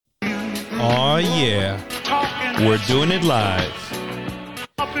Aw, yeah. We're doing it live.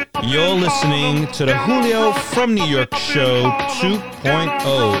 You're listening to the Julio from New York Show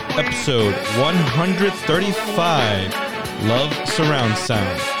 2.0, episode 135, Love Surround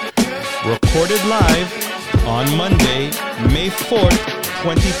Sound. Recorded live on Monday, May 4th,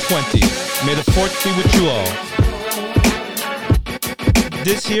 2020. May the 4th be with you all.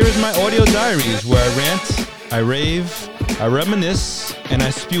 This here is my audio diaries where I rant, I rave, I reminisce, and I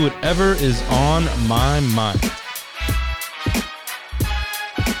spew whatever is on my mind.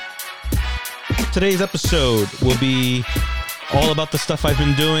 Today's episode will be all about the stuff I've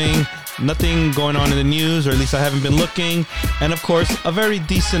been doing, nothing going on in the news, or at least I haven't been looking, and of course, a very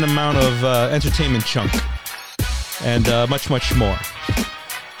decent amount of entertainment chunk, and much, much more.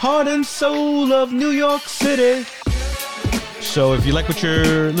 Heart and soul of New York City. So if you like what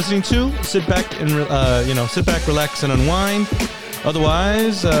you're listening to, sit back and relax and unwind.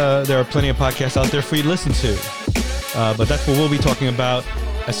 Otherwise, there are plenty of podcasts out there for you to listen to. But that's what we'll be talking about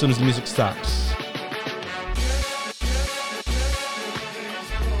as soon as the music stops.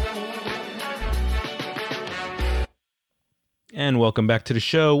 And welcome back to the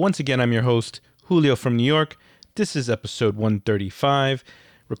show. Once again, I'm your host, Julio from New York. This is episode 135,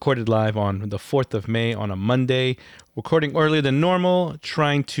 recorded live on the 4th of May on a Monday. Recording earlier than normal,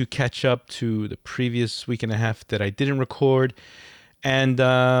 trying to catch up to the previous week and a half that I didn't record. And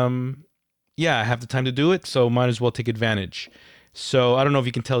I have the time to do it, so might as well take advantage. So I don't know if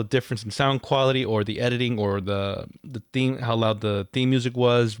you can tell the difference in sound quality or the editing or the theme, how loud the theme music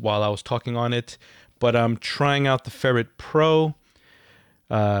was while I was talking on it. But I'm trying out the Ferret Pro,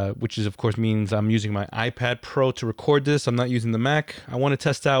 which is, of course, means I'm using my iPad Pro to record this. I'm not using the Mac. I want to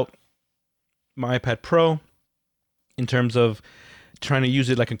test out my iPad Pro in terms of trying to use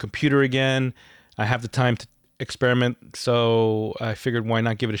it like a computer again. I have the time to experiment, so I figured why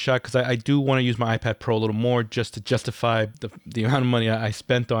not give it a shot, because I do want to use my iPad Pro a little more just to justify the amount of money I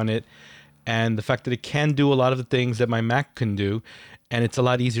spent on it, and the fact that it can do a lot of the things that my Mac can do, and it's a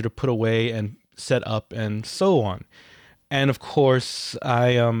lot easier to put away and set up and so on. And of course,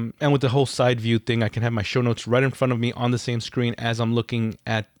 and with the whole side view thing, I can have my show notes right in front of me on the same screen as I'm looking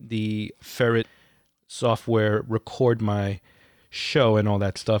at the Ferret software record my show and all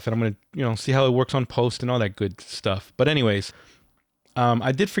that stuff. And I'm going to, see how it works on post and all that good stuff. But anyways,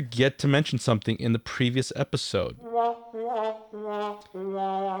 I did forget to mention something in the previous episode.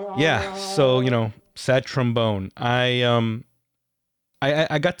 Yeah, so, sad trombone. I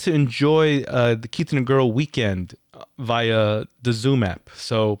got to enjoy the Keith and the Girl weekend via the Zoom app.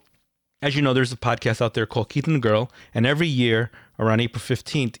 So, as you know, there's a podcast out there called Keith and the Girl, and every year around April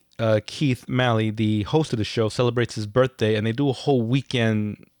 15th, Keith Malley, the host of the show, celebrates his birthday, and they do a whole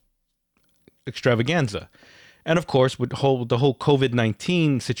weekend extravaganza. And of course, with the whole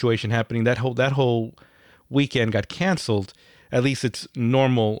COVID-19 situation happening, that whole weekend got canceled. At least its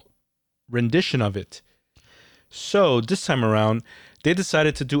normal rendition of it. So this time around, they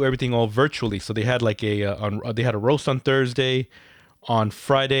decided to do everything all virtually. So they had they had a roast on Thursday. On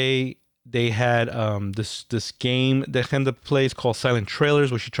Friday, they had this game that Henda plays called Silent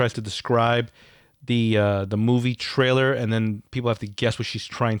Trailers, where she tries to describe the movie trailer, and then people have to guess what she's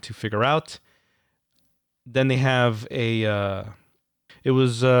trying to figure out. Then they have I think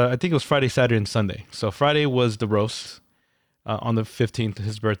it was Friday, Saturday, and Sunday. So Friday was the roast on the 15th,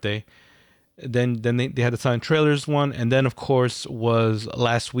 his birthday. Then they had the Silent Trailers one, and then of course was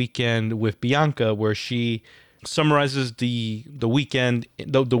last weekend with Bianca, where she summarizes the weekend,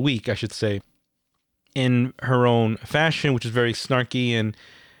 the week I should say, in her own fashion, which is very snarky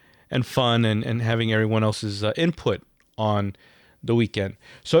and fun, and having everyone else's input on the weekend.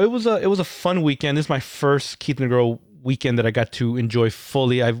 So it was a fun weekend. This is my first Keith and the Girl weekend that I got to enjoy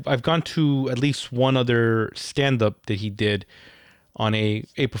fully. I've gone to at least one other stand-up that he did on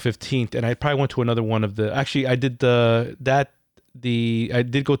April 15th, and I probably went to another one of the. Actually, I did I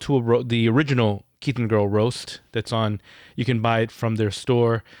did go to the original Keith and Girl roast that's on. You can buy it from their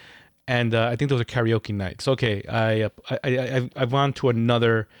store, and I think there was a karaoke night. So okay, I've gone to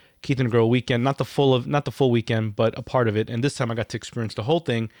another Keith and Girl weekend, not the full weekend, but a part of it, and this time I got to experience the whole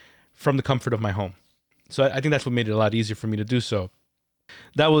thing from the comfort of my home. So I think that's what made it a lot easier for me to do so.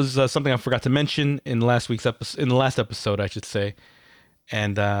 That was something I forgot to mention in the last episode, I should say.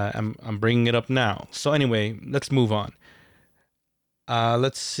 And I'm bringing it up now. So anyway, let's move on.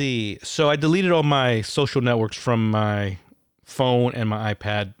 Let's see. So I deleted all my social networks from my phone and my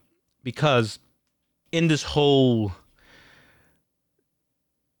iPad because in this whole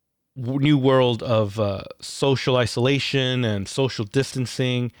new world of social isolation and social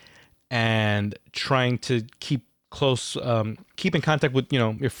distancing and trying to keep close, keep in contact with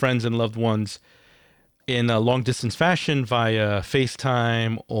your friends and loved ones in a long distance fashion via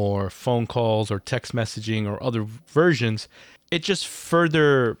FaceTime or phone calls or text messaging or other versions, it just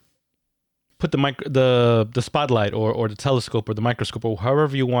further put the spotlight or the telescope or the microscope or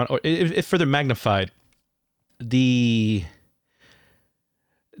however you want, or it further magnified the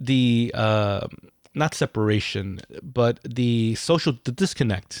the not separation, but the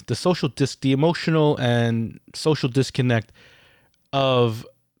disconnect, the emotional and social disconnect of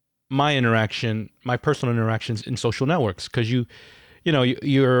my personal interactions in social networks. Because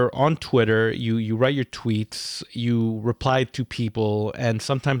you're on Twitter, you write your tweets, you reply to people, and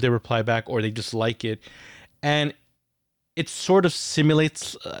sometimes they reply back or they just like it, and it sort of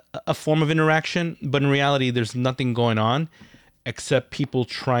simulates a form of interaction, but in reality, there's nothing going on except people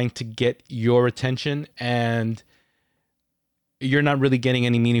trying to get your attention, and you're not really getting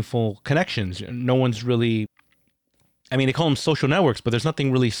any meaningful connections. No one's really, I mean, they call them social networks, but there's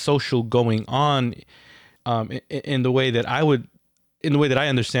nothing really social going on in the way that in the way that I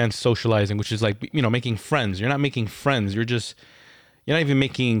understand socializing, which is like, making friends. You're not making friends. You're not even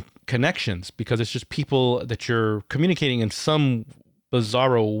making connections, because it's just people that you're communicating in some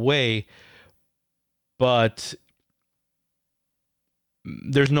bizarro way, but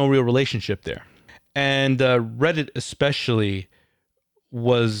there's no real relationship there. And Reddit especially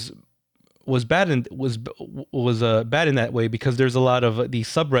was bad in that way, because there's a lot of these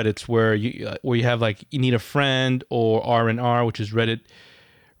subreddits where you have like, you need a friend, or R&R, which is Reddit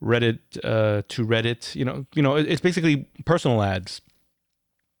to Reddit. It's basically personal ads.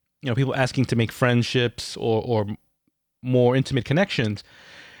 People asking to make friendships or more intimate connections,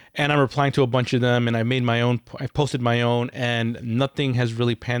 and I'm replying to a bunch of them, and I posted my own, and nothing has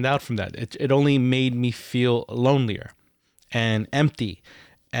really panned out from that. It only made me feel lonelier and empty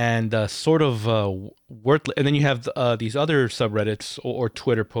and sort of worthless. And then you have these other subreddits or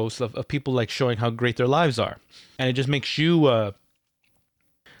Twitter posts of people like showing how great their lives are, and it just makes you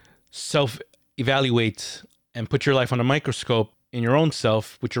self evaluate and put your life on a microscope in your own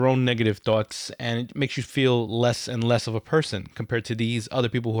self with your own negative thoughts, and it makes you feel less and less of a person compared to these other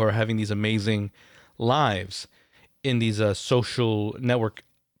people who are having these amazing lives in these social network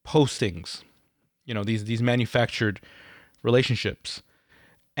postings. These manufactured relationships.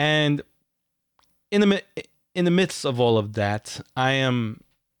 And in the midst of all of that, I am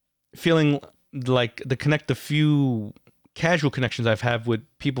feeling like the few casual connections I've had with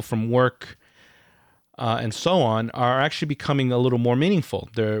people from work and so on are actually becoming a little more meaningful.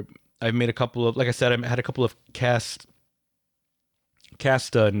 I've made a couple of, like I said, I had a couple of cast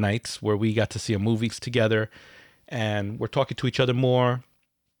nights where we got to see a movies together, and we're talking to each other more.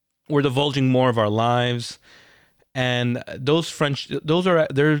 We're divulging more of our lives, and there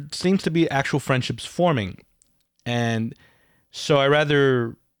seems to be actual friendships forming, and so I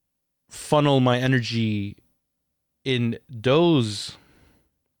rather funnel my energy in those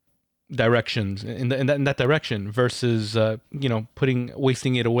directions, in that direction, versus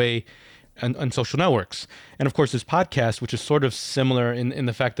wasting it away on social networks. And of course, this podcast, which is sort of similar in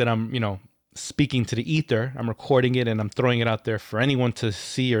the fact that I'm speaking to the ether, I'm recording it and I'm throwing it out there for anyone to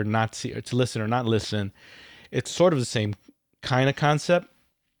see or not see, or to listen or not listen. It's sort of the same kind of concept,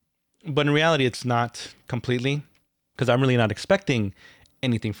 but in reality, it's not completely, because I'm really not expecting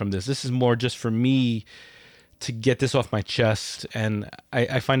anything from this. This is more just for me to get this off my chest, and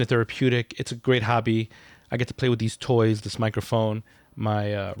I find it therapeutic. It's a great hobby. I get to play with these toys, this microphone, my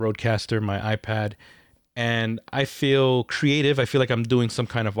Rodecaster, my iPad, and I feel creative. I feel like I'm doing some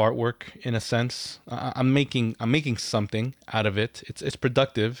kind of artwork in a sense. I'm making something out of it. It's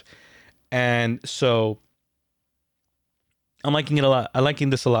productive, and so I'm liking it a lot. I'm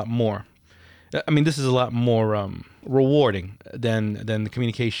liking this a lot more. I mean, this is a lot more rewarding than the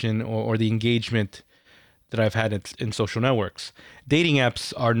communication or the engagement that I've had in social networks. Dating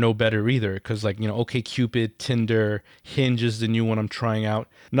apps are no better either, because OkCupid, Tinder, Hinge is the new one I'm trying out.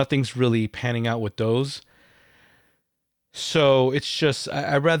 Nothing's really panning out with those. So it's just,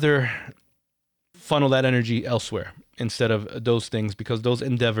 I'd rather funnel that energy elsewhere instead of those things, because those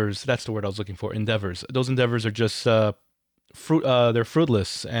endeavors, that's the word I was looking for, endeavors. Those endeavors are just they're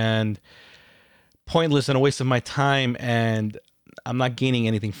fruitless and pointless and a waste of my time, and I'm not gaining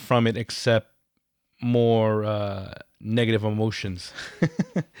anything from it except more negative emotions.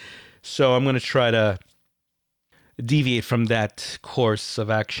 So I'm going to try to deviate from that course of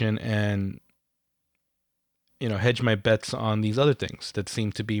action and hedge my bets on these other things that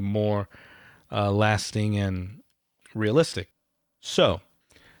seem to be more lasting and realistic. So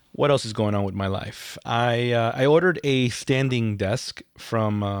What else is going on with my life? I ordered a standing desk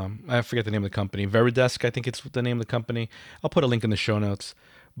from I forget the name of the company. Veridesk, I think it's the name of the company. I'll put a link in the show notes.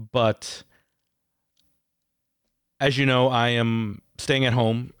 But as you know, I am staying at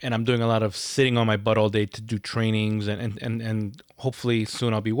home and I'm doing a lot of sitting on my butt all day to do trainings and hopefully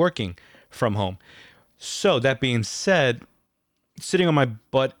soon I'll be working from home. So that being said, sitting on my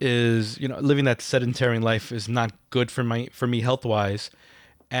butt is, living that sedentary life is not good for me health wise,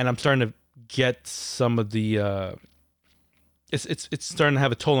 and I'm starting to get some of the it's starting to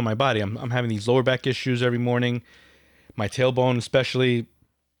have a toll on my body. I'm having these lower back issues every morning. My tailbone especially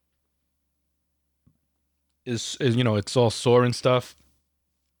is it's all sore and stuff.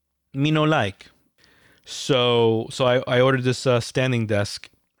 Me no like. So I ordered this standing desk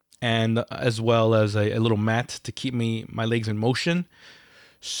and as well as a little mat to keep my legs in motion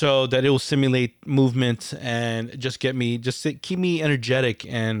so that it will simulate movement and just to keep me energetic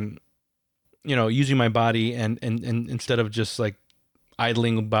and using my body and instead of just like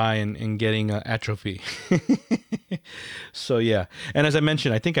idling by and getting atrophy. So yeah, and as I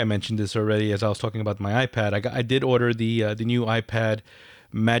mentioned, I think I mentioned this already as I was talking about my iPad. I did order the new iPad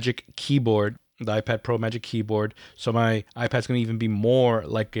Magic Keyboard, the iPad Pro Magic Keyboard. So my iPad's gonna even be more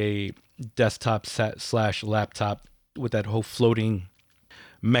like a desktop slash laptop with that whole floating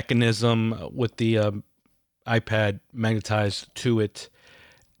mechanism with the iPad magnetized to it.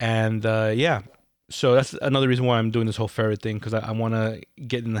 And yeah, so that's another reason why I'm doing this whole ferret thing because I want to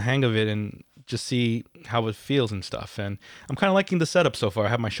get in the hang of it and just see how it feels and stuff. And I'm kind of liking the setup so far. I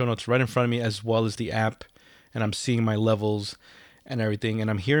have my show notes right in front of me as well as the app, and I'm seeing my levels and everything. And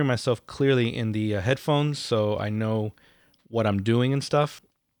I'm hearing myself clearly in the headphones, so I know what I'm doing and stuff.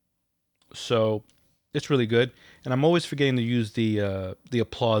 So it's really good. And I'm always forgetting to use the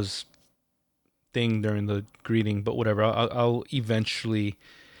applause thing during the greeting, but whatever. I'll eventually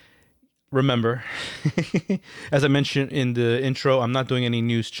remember. As I mentioned in the intro, I'm not doing any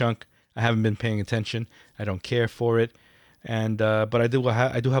news chunk. I haven't been paying attention. I don't care for it, and but I do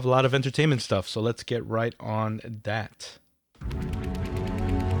have a lot of entertainment stuff. So let's get right on that.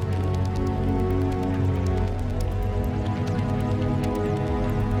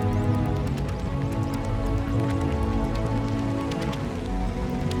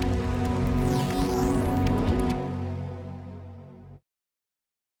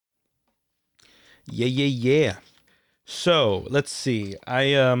 Yeah, yeah, yeah. So let's see.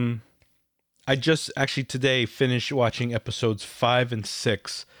 I just actually today finished watching episodes 5 and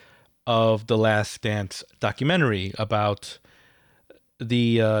 6 of the Last Dance documentary about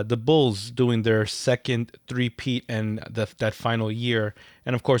the Bulls doing their second three-peat and that final year.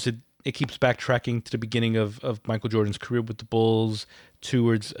 And of course, it keeps backtracking to the beginning of Michael Jordan's career with the Bulls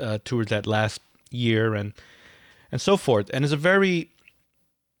towards that last year and so forth. And it's a very,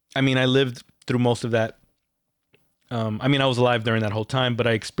 I mean, I lived through most of that. I mean, I was alive during that whole time, but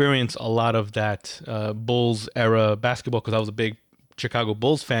I experienced a lot of that Bulls era basketball because I was a big Chicago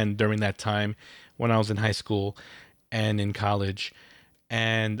Bulls fan during that time when I was in high school and in college.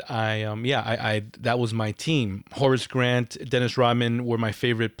 And I that was my team. Horace Grant, Dennis Rodman were my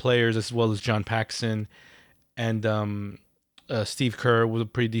favorite players, as well as John Paxson, and Steve Kerr was a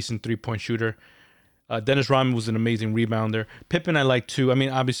pretty decent 3-point shooter. Dennis Rodman was an amazing rebounder. Pippen I like too. I mean,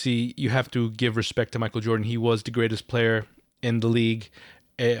 obviously you have to give respect to Michael Jordan. He was the greatest player in the league,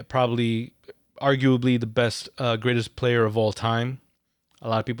 probably, arguably the best, greatest player of all time. A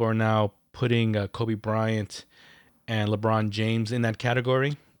lot of people are now putting Kobe Bryant and LeBron James in that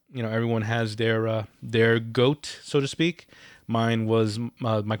category. Everyone has their goat, so to speak. Mine was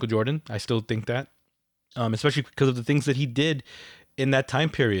Michael Jordan. I still think that, especially because of the things that he did in that time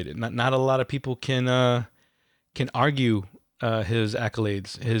period. Not a lot of people can argue his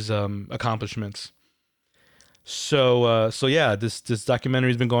accolades, his accomplishments. So yeah, this documentary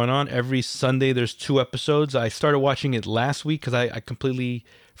has been going on. Every Sunday there's 2 episodes. I started watching it last week because I completely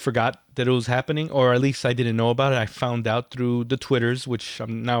forgot that it was happening, or at least I didn't know about it. I found out through the Twitters, which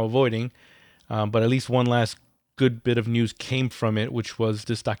I'm now avoiding. But at least one last good bit of news came from it, which was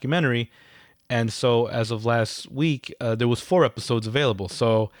this documentary. And so as of last week, there was 4 episodes available.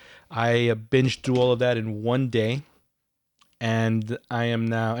 So I binged through all of that in one day, and I am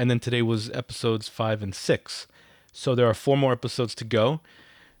now. And then today was episodes 5 and 6. So there are 4 more episodes to go,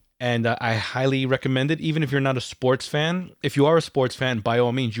 and I highly recommend it. Even if you're not a sports fan, if you are a sports fan, by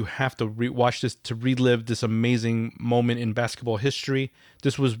all means, you have to watch this to relive this amazing moment in basketball history.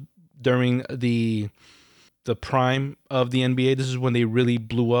 This was during the prime of the NBA. This is when they really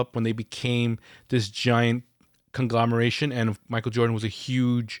blew up, when they became this giant conglomeration, and Michael Jordan was a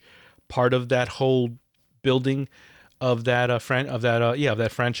huge part of that whole building of that of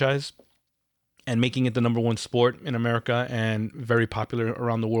that franchise, and making it the number one sport in America and very popular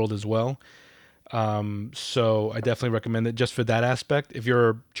around the world as well. So I definitely recommend it just for that aspect. If you're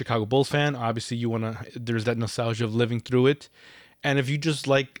a Chicago Bulls fan, obviously you want to, there's that nostalgia of living through it. And if you just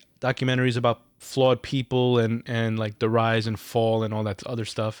like documentaries about flawed people and like the rise and fall and all that other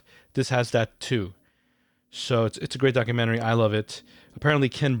stuff, this has that too. So it's a great documentary. I love it. Apparently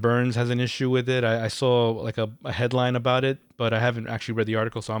Ken Burns has an issue with it. I saw like a headline about it, but I haven't actually read the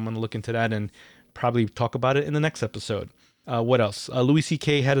article, so I'm going to look into that and probably talk about it in the next episode. What else? Louis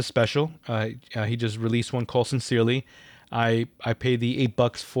C.K. had a special. He just released one called Sincerely. I paid the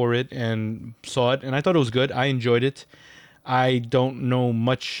 $8 for it and saw it, and I thought it was good. I enjoyed it. I don't know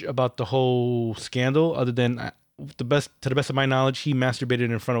much about the whole scandal other than to the best of my knowledge, he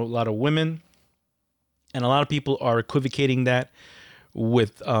masturbated in front of a lot of women, and a lot of people are equivocating that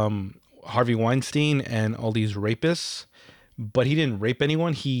with Harvey Weinstein and all these rapists. But he didn't rape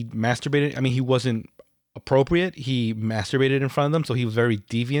anyone. He masturbated. I mean, he wasn't appropriate. He masturbated in front of them, so he was very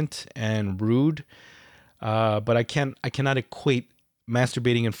deviant and rude. But I cannot equate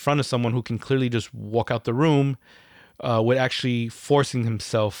masturbating in front of someone who can clearly just walk out the room with actually forcing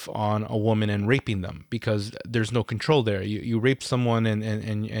himself on a woman and raping them, because there's no control there. You rape someone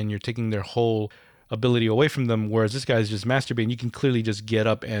and you're taking their whole ability away from them, whereas this guy's just masturbating. You can clearly just get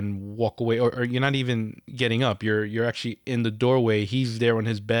up and walk away, or you're not even getting up. You're actually in the doorway. He's there on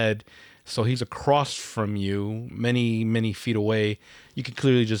his bed, so he's across from you, many feet away. You can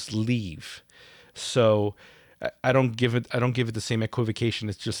clearly just leave. So I don't give it the same equivocation.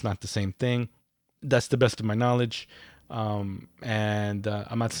 It's just not the same thing. That's the best of my knowledge. And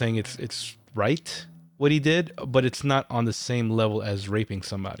I'm not saying it's right what he did, but it's not on the same level as raping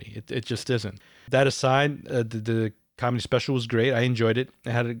somebody. It just isn't. That aside, the comedy special was great. I enjoyed it.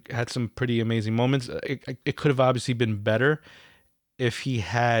 It had some pretty amazing moments. It could have obviously been better if he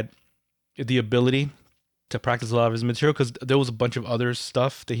had the ability to practice a lot of his material, because there was a bunch of other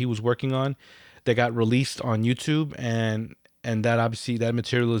stuff that he was working on that got released on YouTube, and that obviously that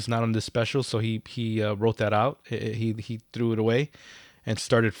material is not on this special, so he wrote that out. He threw it away and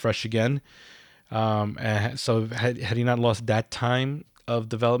started fresh again. And so had he not lost that time of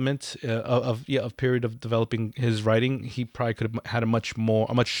development of period of developing his writing, he probably could have had a much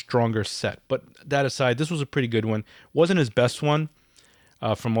stronger set. But that aside, this was a pretty good one. Wasn't his best one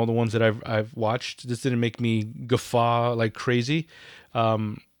from all the ones that I've watched. This didn't make me guffaw like crazy,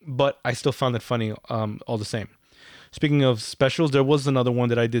 but I still found it funny all the same. Speaking of specials, there was another one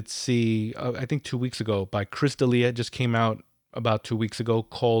that I did see, I think 2 weeks ago, by Chris D'Elia. It just came out about 2 weeks ago,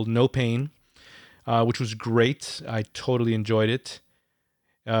 called No Pain, which was great. I totally enjoyed it.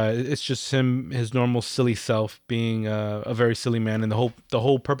 It's just him, his normal silly self, being a very silly man, and the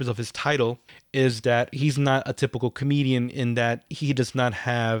whole purpose of his title is that he's not a typical comedian in that he does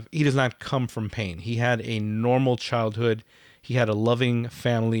not come from pain. He had a normal childhood. He had a loving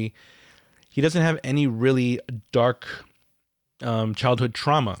family. He doesn't have any really dark childhood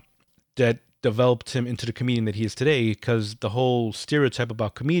trauma that developed him into the comedian that he is today, because the whole stereotype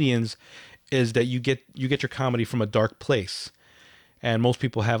about comedians is that you get your comedy from a dark place. And most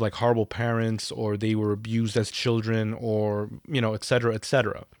people have like horrible parents, or they were abused as children, or, et cetera, et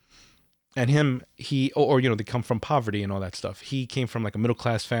cetera. And or they come from poverty and all that stuff. He came from like a middle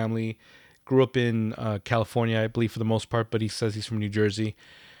class family, grew up in California, I believe, for the most part, but he says he's from New Jersey.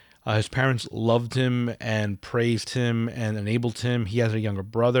 His parents loved him and praised him and enabled him. He has a younger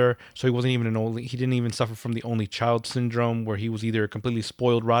brother, so he wasn't even he didn't even suffer from the only child syndrome, where he was either completely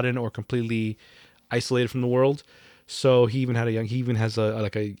spoiled rotten or completely isolated from the world. So he even has a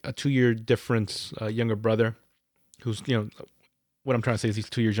 2-year difference, younger brother, who's, what I'm trying to say is he's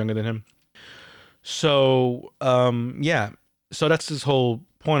 2 years younger than him. So, yeah. So that's his whole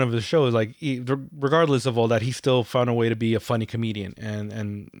point of the show, is like, regardless of all that, he still found a way to be a funny comedian,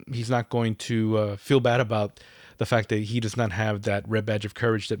 and he's not going to feel bad about the fact that he does not have that red badge of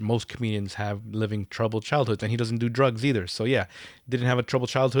courage that most comedians have, living troubled childhoods. And he doesn't do drugs either. So yeah, didn't have a troubled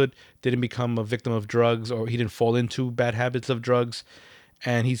childhood, didn't become a victim of drugs, or he didn't fall into bad habits of drugs,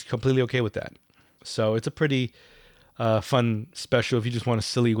 and he's completely okay with that. So it's a pretty fun special if you just want a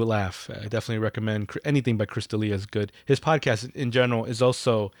silly laugh. I definitely recommend anything by Chris D'Elia is good. His podcast in general is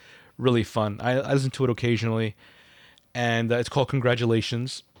also really fun. I listen to it occasionally, and it's called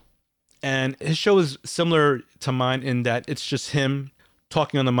Congratulations. And his show is similar to mine in that it's just him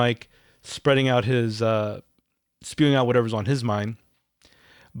talking on the mic, spreading out his, spewing out whatever's on his mind.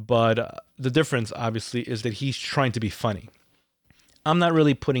 But the difference, obviously, is that he's trying to be funny. I'm not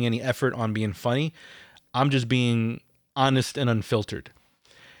really putting any effort on being funny. I'm just being honest and unfiltered.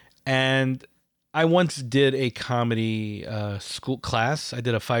 And I once did a comedy school class. I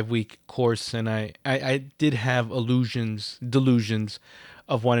did a 5 week course, and I did have delusions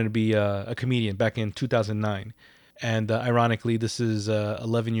of wanting to be a comedian back in 2009. And ironically, this is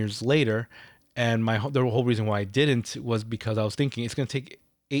 11 years later, and the whole reason why I didn't was because I was thinking it's going to take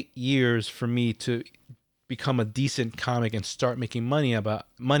 8 years for me to become a decent comic and start making money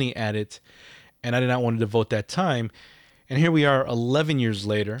at it, and I did not want to devote that time. And here we are 11 years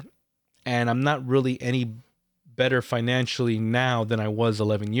later, and I'm not really any better financially now than I was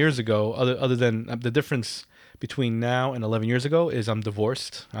 11 years ago. Other than the difference between now and 11 years ago is I'm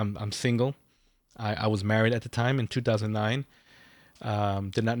divorced. I'm single. I was married at the time in 2009.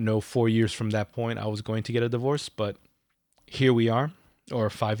 Did not know 4 years from that point I was going to get a divorce, but here we are,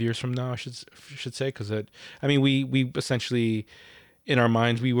 or 5 years from now, I should say, because I mean, we essentially in our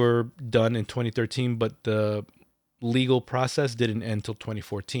minds we were done in 2013, but the legal process didn't end until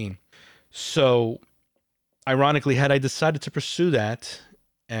 2014. So, ironically, had I decided to pursue that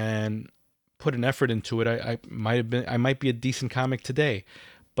and put an effort into it, I might be a decent comic today,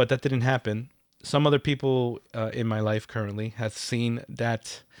 but that didn't happen. Some other people in my life currently have seen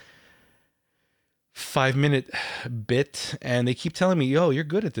that 5 minute bit, and they keep telling me, "Yo, you're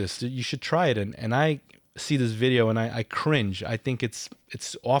good at this. You should try it." And I see this video and I cringe. I think it's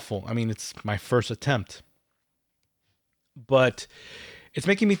awful. I mean, it's my first attempt, but it's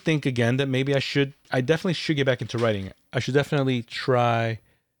making me think again that maybe I definitely should get back into writing. I should definitely try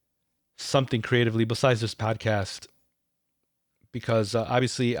something creatively besides this podcast, because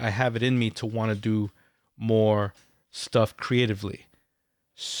obviously I have it in me to want to do more stuff creatively.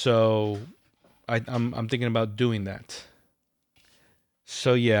 So I'm thinking about doing that.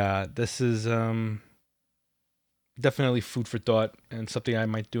 So yeah, this is definitely food for thought and something I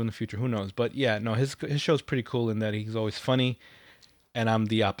might do in the future. Who knows? But yeah, no, his show's pretty cool in that he's always funny, and I'm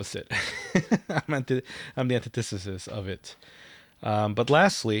the opposite. I'm the antithesis of it. But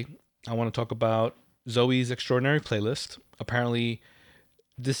lastly, I want to talk about Zoe's Extraordinary Playlist. Apparently,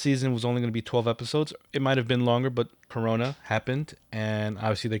 this season was only going to be 12 episodes. It might have been longer, but Corona happened, and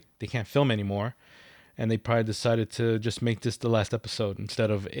obviously they can't film anymore. And they probably decided to just make this the last episode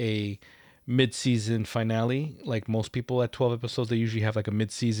instead of a mid-season finale. Like most people at 12 episodes, they usually have like a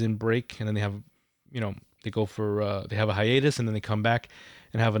mid-season break, and then they have, they go for, they have a hiatus, and then they come back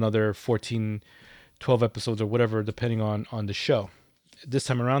and have another 14, 12 episodes or whatever, depending on the show. This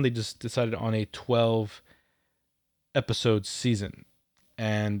time around, they just decided on a 12 episode season,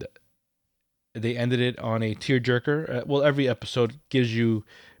 and they ended it on a tearjerker. Well, every episode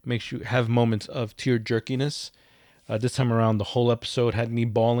makes you have moments of tear jerkiness. This time around, the whole episode had me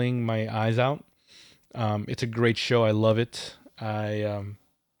bawling my eyes out. It's a great show. I love it. I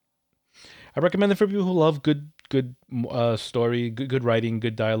recommend it for people who love good story, good writing,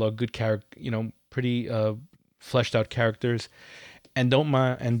 good dialogue, good character. Pretty fleshed out characters, and don't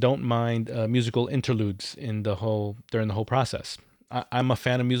mind musical interludes during the whole process. I'm a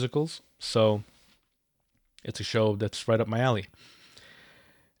fan of musicals, so it's a show that's right up my alley.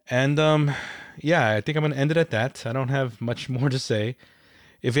 And yeah, I think I'm gonna end it at that. I don't have much more to say.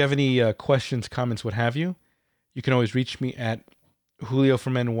 If you have any questions, comments, what have you, you can always reach me at Julio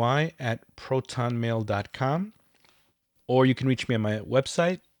from NY at protonmail.com, or you can reach me on my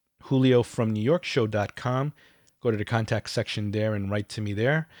website, juliofromnewyorkshow.com. Go to the contact section there and write to me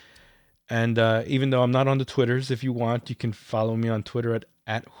there. And even though I'm not on the Twitters, if you want, you can follow me on Twitter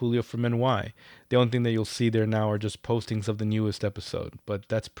at Julio from NY. The only thing that you'll see there now are just postings of the newest episode, but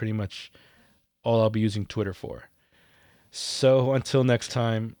that's pretty much all I'll be using Twitter for. So until next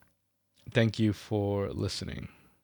time, thank you for listening.